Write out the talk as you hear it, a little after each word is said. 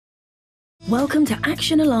Welcome to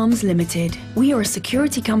Action Alarms Limited. We are a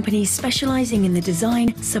security company specializing in the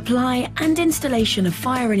design, supply and installation of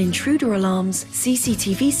fire and intruder alarms,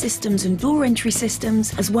 CCTV systems and door entry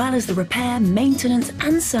systems, as well as the repair, maintenance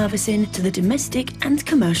and servicing to the domestic and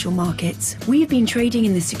commercial markets. We have been trading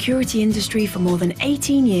in the security industry for more than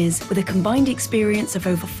 18 years with a combined experience of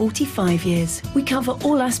over 45 years. We cover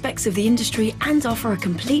all aspects of the industry and offer a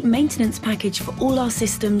complete maintenance package for all our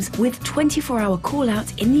systems with 24-hour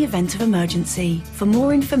call-out in the event of emergency. For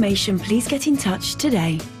more information, please get in touch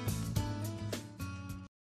today.